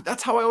think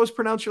that's how I always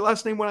pronounce your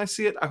last name when I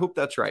see it. I hope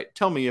that's right.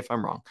 Tell me if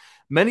I'm wrong.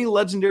 Many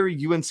legendary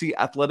UNC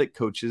athletic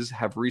coaches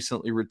have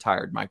recently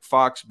retired. Mike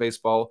Fox,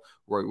 baseball;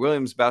 Roy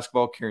Williams,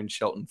 basketball; Karen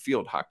Shelton,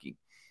 field hockey.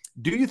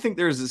 Do you think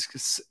there is a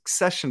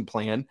succession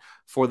plan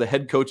for the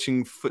head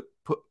coaching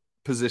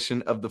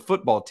position of the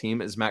football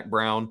team as Mack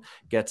Brown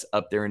gets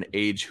up there in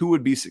age? Who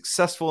would be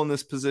successful in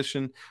this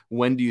position?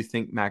 When do you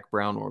think Mack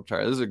Brown will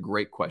retire? This is a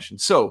great question.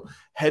 So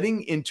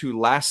heading into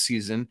last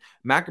season,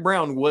 Mack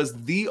Brown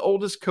was the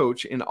oldest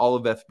coach in all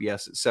of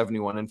FBS at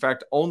 71. In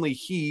fact, only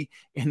he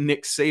and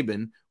Nick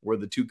Saban were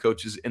the two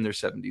coaches in their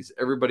 70s.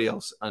 Everybody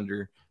else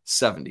under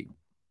 70.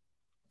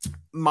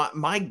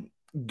 My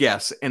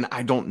guess, and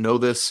I don't know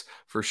this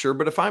for sure,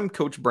 but if I'm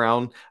Coach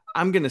Brown,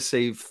 I'm going to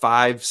say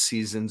 5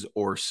 seasons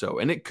or so,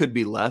 and it could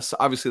be less.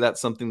 Obviously,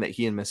 that's something that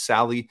he and Miss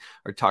Sally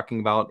are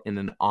talking about in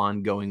an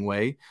ongoing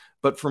way.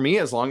 But for me,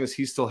 as long as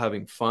he's still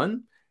having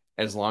fun,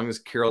 as long as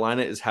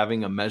Carolina is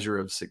having a measure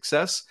of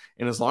success,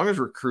 and as long as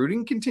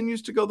recruiting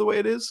continues to go the way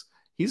it is,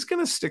 he's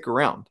going to stick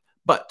around.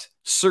 But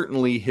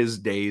certainly his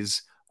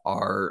days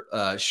are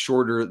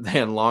shorter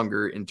than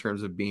longer in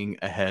terms of being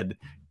a head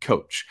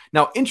coach.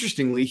 Now,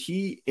 interestingly,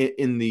 he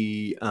in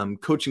the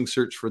coaching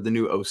search for the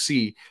new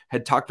OC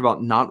had talked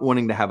about not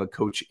wanting to have a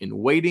coach in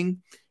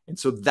waiting. And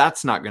so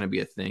that's not going to be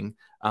a thing.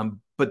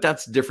 But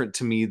that's different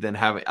to me than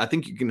having, I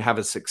think you can have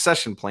a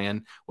succession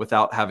plan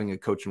without having a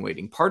coach in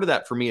waiting. Part of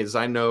that for me is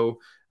I know,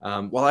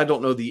 while I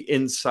don't know the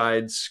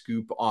inside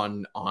scoop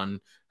on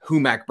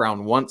who Mack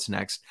Brown wants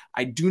next,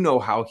 I do know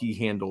how he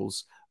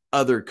handles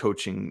other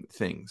coaching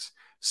things.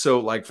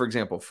 So like, for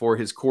example, for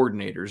his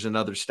coordinators and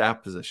other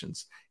staff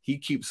positions, he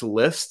keeps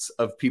lists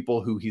of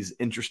people who he's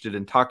interested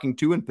in talking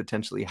to and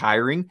potentially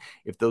hiring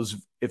if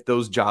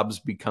those jobs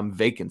become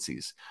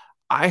vacancies.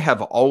 I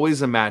have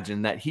always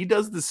imagined that he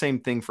does the same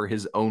thing for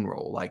his own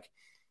role, like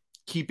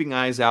keeping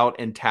eyes out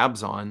and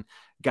tabs on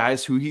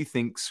guys who he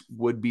thinks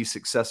would be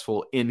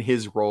successful in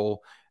his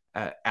role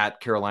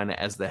at Carolina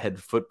as the head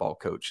football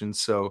coach. And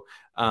so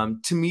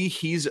to me,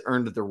 he's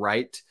earned the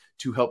right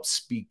to help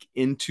speak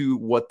into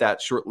what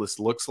that short list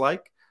looks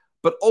like.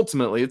 But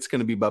ultimately, it's going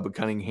to be Bubba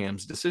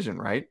Cunningham's decision,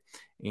 right?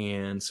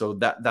 And so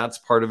that's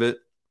part of it.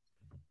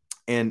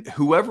 And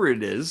whoever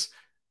it is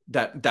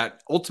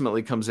that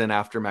ultimately comes in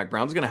after Mack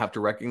Brown's going to have to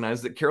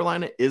recognize that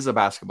Carolina is a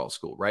basketball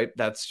school, right?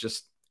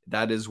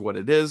 That is what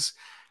it is.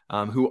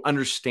 Who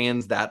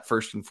understands that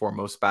first and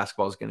foremost,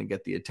 basketball is going to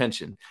get the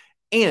attention.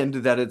 And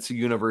that it's a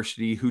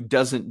university who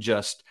doesn't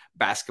just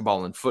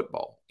basketball and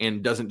football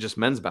and doesn't just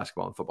men's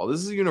basketball and football.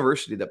 This is a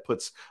university that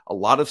puts a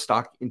lot of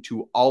stock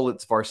into all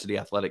its varsity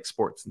athletic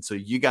sports. And so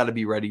you got to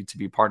be ready to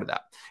be part of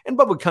that. And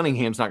Bubba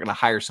Cunningham's not going to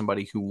hire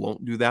somebody who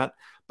won't do that,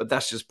 but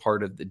that's just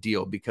part of the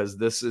deal because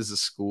this is a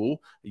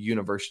school, a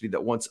university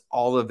that wants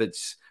all of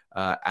its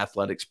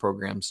athletics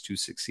programs to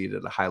succeed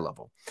at a high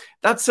level.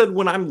 That said,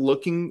 when I'm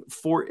looking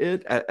for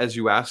it, as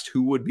you asked,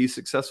 who would be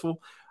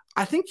successful,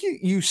 I think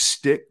you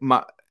stick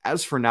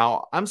as for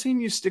now, I'm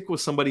saying you stick with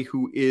somebody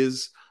who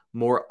is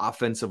more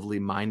offensively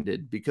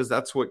minded because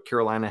that's what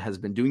Carolina has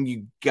been doing.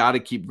 You got to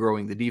keep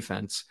growing the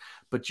defense,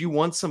 but you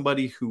want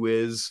somebody who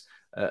is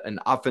an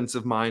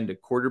offensive mind, a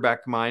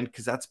quarterback mind,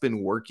 because that's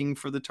been working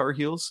for the Tar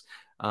Heels.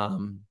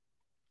 And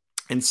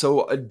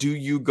so do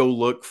you go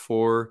look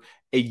for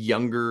a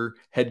younger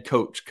head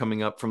coach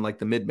coming up from like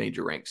the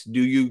mid-major ranks?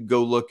 Do you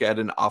go look at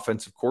an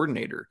offensive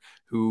coordinator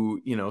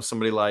who,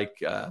 somebody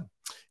like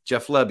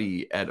Jeff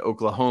Lebby at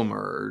Oklahoma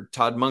or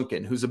Todd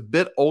Monken, who's a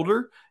bit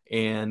older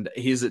and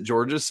he's at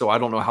Georgia, so I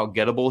don't know how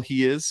gettable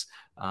he is.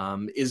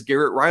 Is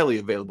Garrett Riley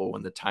available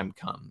when the time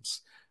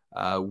comes?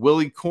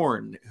 Willie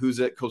Korn, who's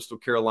at Coastal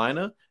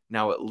Carolina,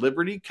 now at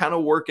Liberty, kind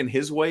of working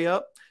his way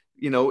up,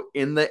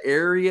 in the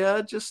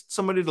area, just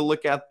somebody to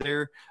look at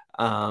there.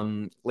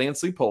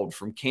 Lance Leipold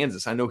from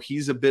Kansas. I know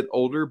he's a bit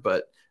older,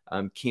 but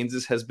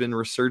Kansas has been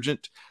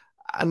resurgent.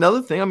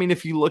 Another thing,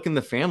 if you look in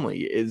the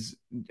family, is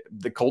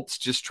the Colts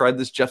just tried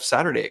this Jeff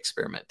Saturday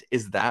experiment.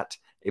 Is that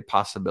a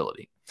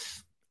possibility?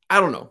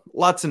 I don't know.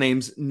 Lots of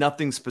names,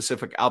 nothing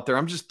specific out there.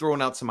 I'm just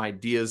throwing out some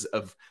ideas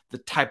of the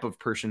type of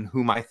person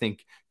whom I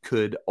think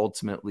could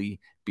ultimately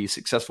be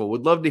successful.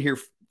 Would love to hear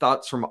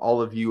thoughts from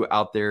all of you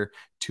out there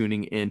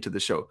tuning into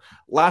the show.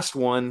 Last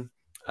one,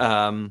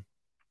 Tar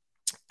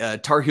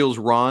Heels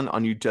Ron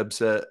on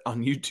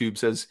YouTube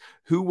says,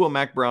 who will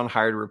Mack Brown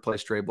hire to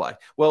replace Dre Bly?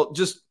 Well,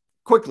 just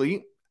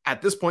quickly, at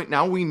this point,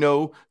 now we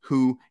know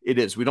who it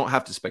is. We don't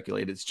have to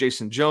speculate. It's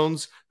Jason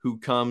Jones, who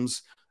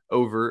comes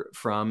over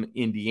from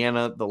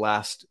Indiana the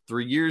last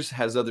 3 years,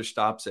 has other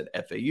stops at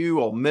FAU,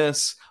 Ole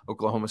Miss,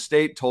 Oklahoma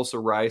State, Tulsa,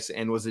 Rice,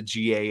 and was a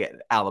GA at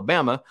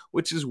Alabama,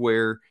 which is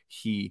where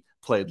he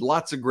played.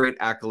 Lots of great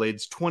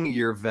accolades,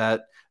 20-year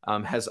vet,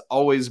 has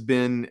always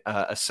been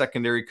a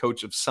secondary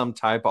coach of some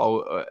type,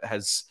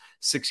 has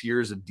 6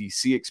 years of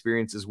DC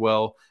experience as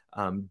well.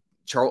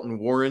 Charlton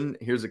Warren,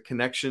 here's a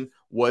connection,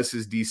 was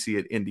his DC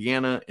at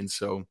Indiana. And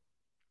so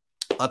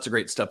Lots of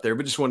great stuff there,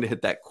 but just wanted to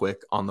hit that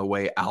quick on the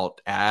way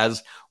out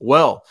as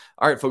well.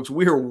 All right, folks,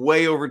 we are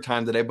way over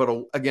time today,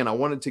 but again, I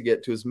wanted to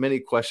get to as many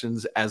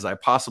questions as I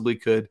possibly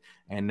could,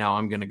 and now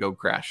I'm going to go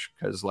crash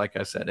because, like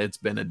I said, it's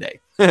been a day.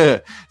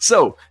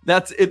 So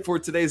that's it for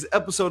today's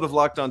episode of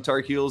Locked On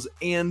Tar Heels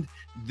and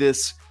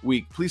this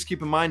week. Please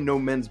keep in mind, no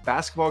men's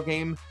basketball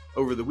game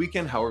over the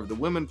weekend. However, the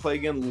women play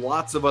again.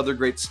 Lots of other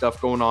great stuff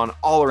going on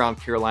all around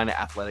Carolina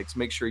athletics.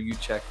 Make sure you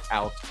check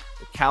out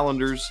the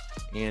calendars,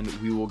 and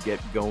we will get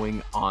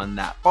going on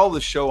that. Follow the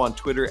show on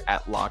Twitter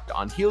at Locked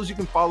On Heels. You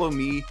can follow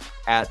me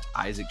at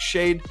Isaac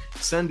Shade.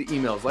 Send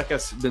emails. Like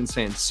I've been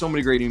saying, so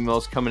many great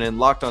emails coming in.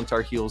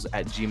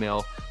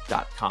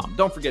 LockedOnTarHeels@gmail.com.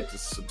 Don't forget to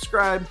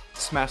subscribe,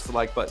 smash the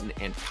like button,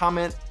 and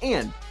comment.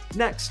 And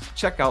next,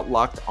 check out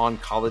Locked On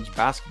College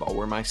Basketball,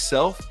 where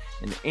myself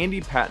and Andy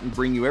Patton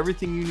bring you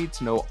everything you need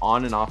to know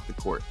on and off the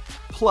court.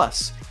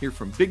 Plus, hear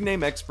from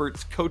big-name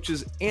experts,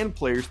 coaches, and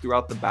players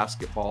throughout the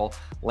basketball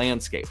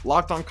landscape.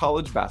 Locked On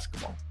College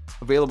Basketball,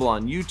 available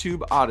on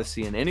YouTube,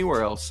 Odyssey, and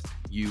anywhere else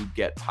you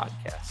get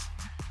podcasts.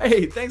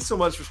 Hey, thanks so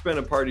much for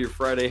spending part of your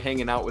Friday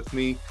hanging out with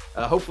me.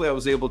 Hopefully, I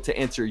was able to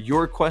answer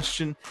your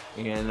question,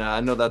 and I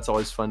know that's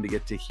always fun to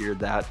get to hear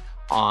that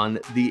on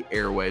the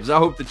airwaves. I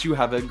hope that you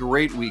have a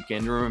great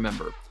weekend. And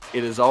remember,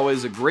 it is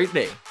always a great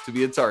day to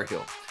be a Tar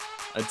Heel.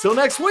 Until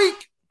next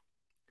week,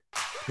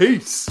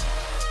 peace.